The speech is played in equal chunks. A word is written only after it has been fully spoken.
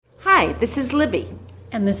Hi, this is Libby.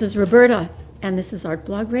 And this is Roberta, and this is Art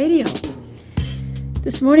Blog Radio.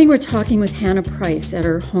 This morning we're talking with Hannah Price at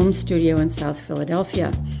her home studio in South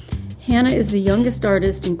Philadelphia. Hannah is the youngest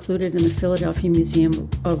artist included in the Philadelphia Museum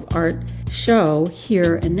of Art show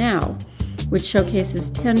Here and Now, which showcases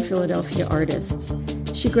 10 Philadelphia artists.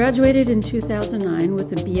 She graduated in 2009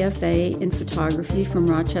 with a BFA in photography from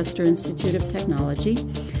Rochester Institute of Technology.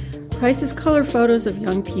 Price's color photos of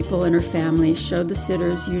young people and her family showed the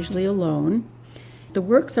sitters usually alone. The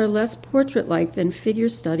works are less portrait-like than figure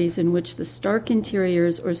studies in which the stark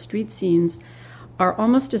interiors or street scenes are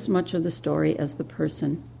almost as much of the story as the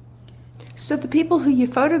person. So the people who you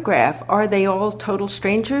photograph, are they all total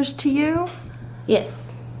strangers to you?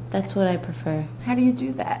 Yes, that's what I prefer. How do you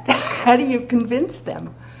do that? How do you convince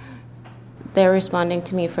them? They're responding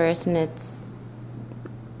to me first, and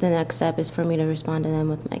the next step is for me to respond to them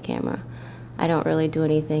with my camera. I don't really do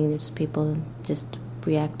anything, just people just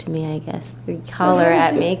react to me, I guess. They holler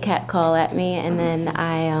at me, catcall at me, and then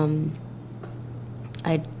I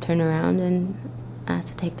turn around and ask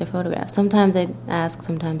to take their photograph. Sometimes I ask,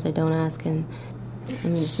 sometimes I don't ask, and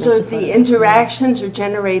so the interactions are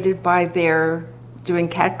generated by their doing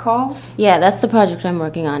catcalls? Yeah, that's the project I'm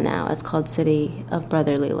working on now. It's called City of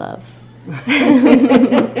Brotherly Love.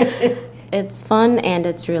 It's fun and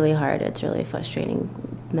it's really hard. It's really frustrating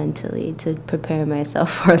mentally to prepare myself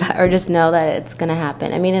for that or just know that it's going to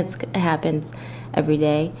happen. I mean, it happens every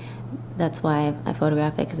day. That's why I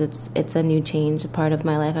photograph it, because it's a new change, a part of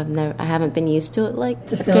my life. I haven't been used to it.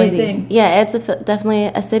 It's a Philly thing. Yeah, it's definitely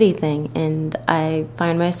a city thing, and I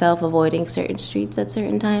find myself avoiding certain streets at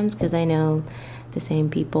certain times because I know the same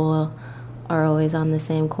people are always on the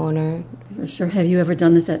same corner. For sure. Have you ever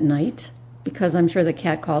done this at night? Because I'm sure the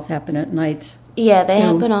catcalls happen at night. Yeah, they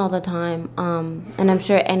happen all the time, and I'm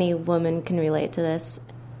sure any woman can relate to this.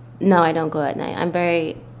 No, I don't go at night. I'm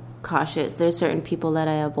very cautious. There's certain people that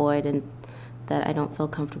I avoid and that I don't feel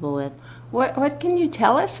comfortable with. What can you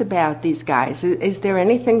tell us about these guys? Is there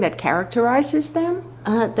anything that characterizes them?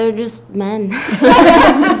 They're just men.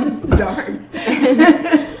 Darn.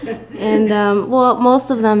 And, most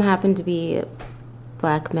of them happen to be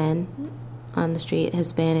black men on the street,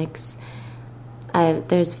 Hispanics.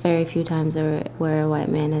 There's very few times where a white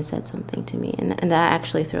man has said something to me, and that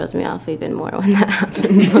actually throws me off even more when that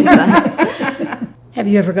happens sometimes. Have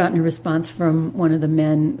you ever gotten a response from one of the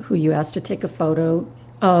men who you asked to take a photo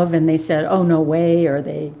of, and they said, "Oh, no way," or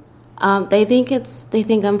they? They think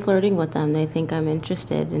I'm flirting with them. They think I'm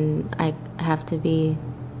interested, and I have to be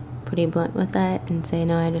pretty blunt with that and say,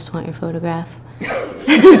 "No, I just want your photograph."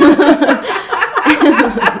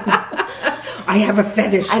 I have a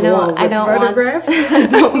fetish wall with photographs. I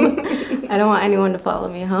don't want anyone to follow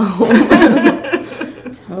me home.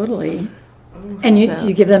 Totally. And do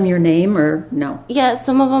you give them your name or no? Yeah,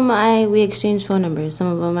 some of them we exchange phone numbers. Some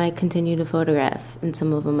of them I continue to photograph, and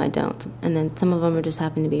some of them I don't. And then some of them just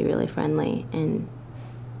happen to be really friendly and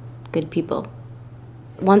good people.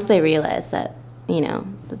 Once they realize that,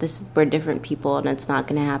 that we're different people and it's not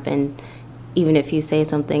going to happen, even if you say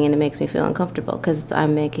something and it makes me feel uncomfortable, because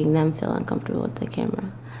I'm making them feel uncomfortable with the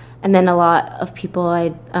camera. And then a lot of people,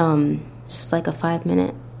 it's just like a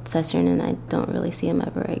 5-minute session, and I don't really see them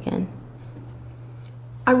ever again.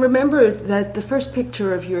 I remember that the first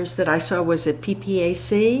picture of yours that I saw was at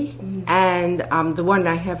PPAC, mm-hmm. and the one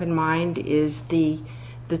I have in mind is the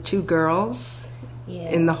two girls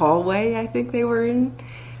in the hallway, I think they were in.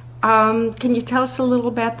 Can you tell us a little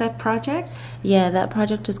about that project? Yeah, that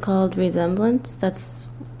project is called Resemblance.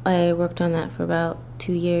 I worked on that for about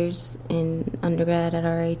 2 years in undergrad at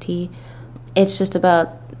RIT. It's just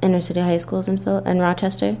about inner city high schools in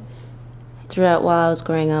Rochester. While I was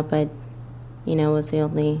growing up, I was the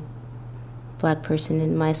only black person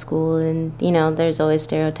in my school, and there's always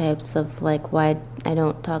stereotypes of like why I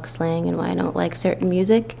don't talk slang and why I don't like certain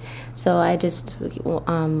music. So I just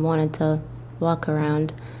wanted to walk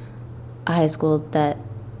around a high school that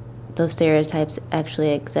those stereotypes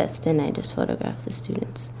actually exist, and I just photographed the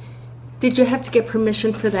students. Did you have to get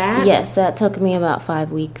permission for that? Yes, that took me about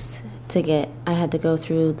 5 weeks to get. I had to go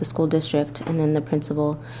through the school district and then the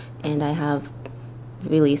principal, and I have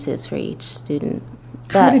releases for each student.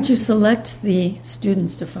 How did you select the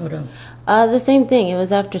students to photo? The same thing. It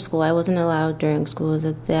was after school. I wasn't allowed during school. It was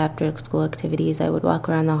at the after-school activities. I would walk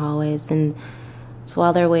around the hallways, and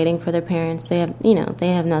while they're waiting for their parents, they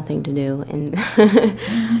have nothing to do, and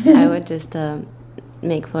I would just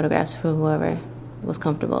make photographs for whoever was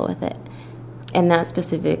comfortable with it. And that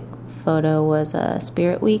specific photo was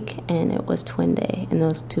Spirit Week, and it was Twin Day, and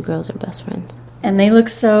those two girls are best friends. And they look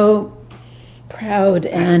so proud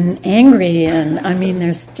and angry, and I mean,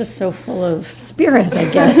 they're just so full of spirit, I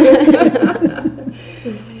guess.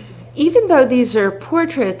 Even though these are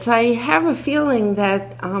portraits, I have a feeling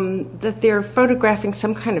that that they're photographing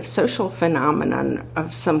some kind of social phenomenon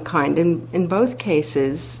of some kind in both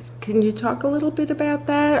cases. Can you talk a little bit about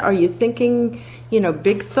that? Are you thinking,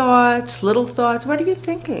 big thoughts, little thoughts? What are you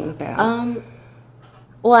thinking about?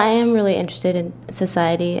 Well, I am really interested in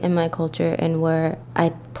society and my culture and where I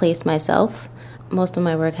place myself. Most of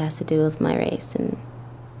my work has to do with my race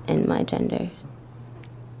and my gender.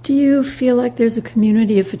 Do you feel like there's a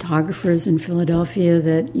community of photographers in Philadelphia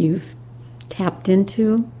that you've tapped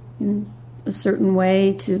into in a certain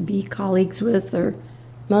way to be colleagues with? Or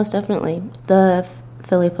Most definitely. The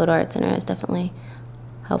Philly Photo Art Center has definitely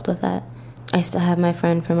helped with that. I still have my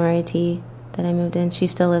friend from RIT that I moved in. She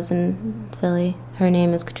still lives in Philly. Her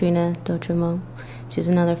name is Katrina Dotrimo. She's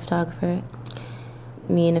another photographer.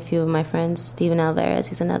 Me and a few of my friends, Steven Alvarez,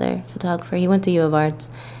 he's another photographer. He went to U of Arts.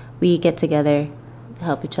 We get together,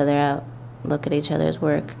 help each other out, look at each other's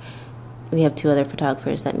work. We have 2 other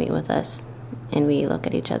photographers that meet with us, and we look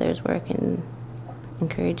at each other's work and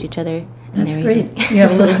encourage each other. That's great. You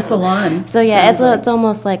have a little salon. So yeah, it's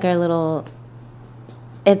almost like our little.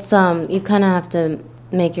 It's you kind of have to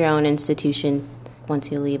make your own institution once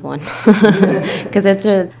you leave one, because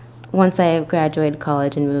once I graduated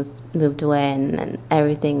college and moved away, and then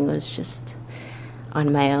everything was just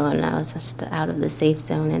on my own. I was just out of the safe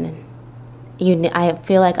zone, and I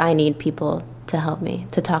feel like I need people to help me,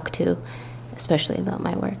 to talk to, especially about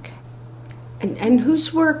my work. And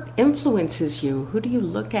whose work influences you? Who do you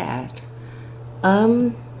look at?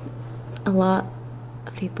 A lot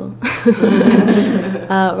of people.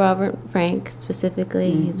 Robert Frank,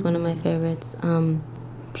 specifically, he's one of my favorites.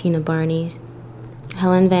 Tina Barney.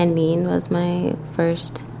 Helen Van Meen was my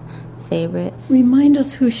first favorite. Remind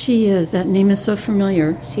us who she is. That name is so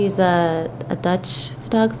familiar. She's a Dutch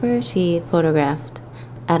photographer. She photographed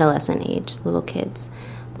adolescent age, little kids,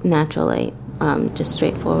 natural light, just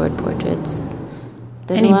straightforward portraits.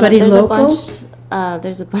 Anybody local?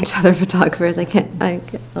 There's a bunch of other photographers. I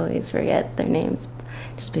always forget their names,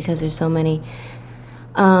 just because there's so many.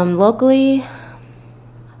 Locally,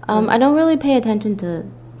 I don't really pay attention to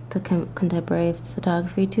contemporary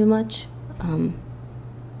photography too much.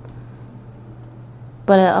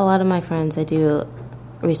 But a lot of my friends I do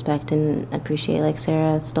respect and appreciate, like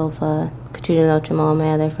Sarah Stolfa, Katrina Dotrimo,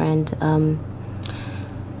 my other friend,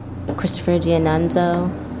 Christopher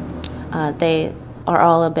Giannanzo. They are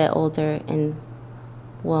all a bit older and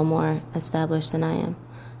well more established than I am.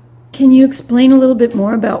 Can you explain a little bit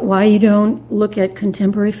more about why you don't look at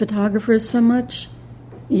contemporary photographers so much?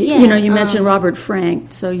 You mentioned Robert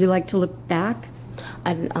Frank, so you like to look back?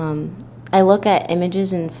 I look at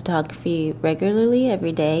images in photography regularly,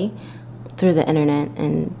 every day, through the internet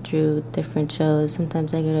and through different shows.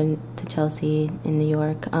 Sometimes I go to Chelsea in New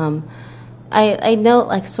York. I know,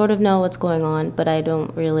 sort of know what's going on, but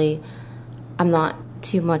I'm not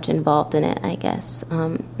too much involved in it, I guess.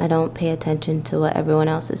 I don't pay attention to what everyone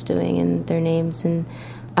else is doing and their names, and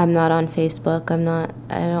I'm not on Facebook. I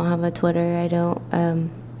don't have a Twitter.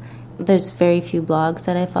 There's very few blogs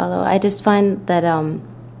that I follow. I just find that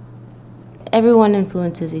everyone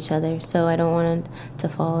influences each other, so I don't want to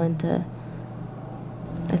fall into.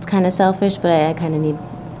 It's kind of selfish, but I kind of need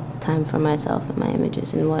time for myself and my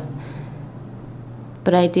images and what.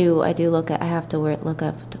 But I do look at. I have to look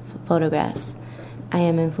at photographs. I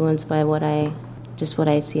am influenced by what I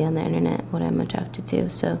see on the internet, what I'm attracted to.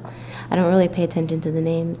 So I don't really pay attention to the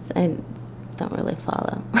names. I don't really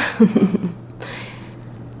follow.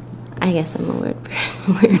 I guess I'm a weird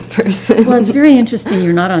person. Well, it's very interesting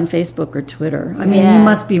you're not on Facebook or Twitter. I mean, you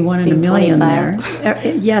must be one in a million 25. There.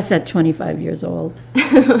 Yes, at 25 years old.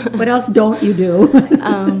 What else don't you do?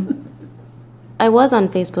 I was on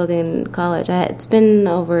Facebook in college. It's been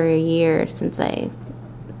over a year since I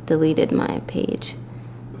deleted my page.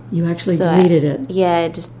 You actually deleted it? Yeah,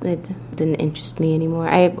 it didn't interest me anymore.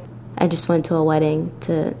 I just went to a wedding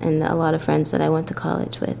and a lot of friends that I went to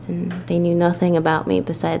college with, and they knew nothing about me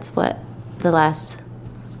besides what the last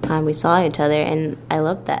time we saw each other, and I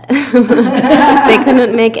loved that. They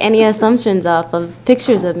couldn't make any assumptions off of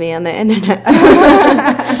pictures of me on the internet.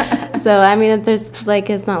 So I mean,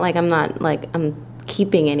 it's not like I'm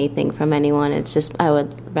keeping anything from anyone. It's just I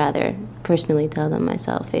would rather personally tell them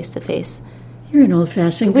myself face to face. You're an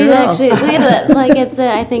old-fashioned girl. I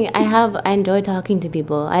enjoy talking to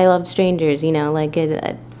people. I love strangers,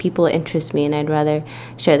 people interest me, and I'd rather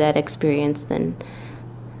share that experience than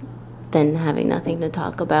having nothing to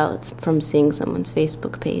talk about from seeing someone's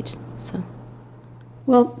Facebook page. So,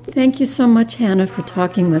 Well, thank you so much, Hannah, for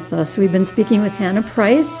talking with us. We've been speaking with Hannah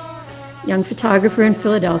Price, young photographer in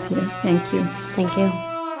Philadelphia. Thank you. Thank you.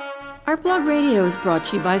 Art Blog Radio is brought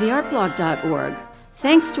to you by theartblog.org.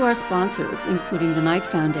 Thanks to our sponsors, including the Knight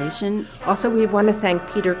Foundation. Also, we want to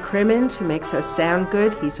thank Peter Crimmins, who makes us sound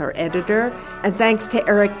good. He's our editor. And thanks to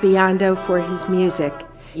Eric Biondo for his music.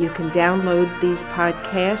 You can download these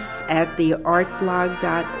podcasts at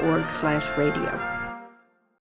theartblog.org/radio.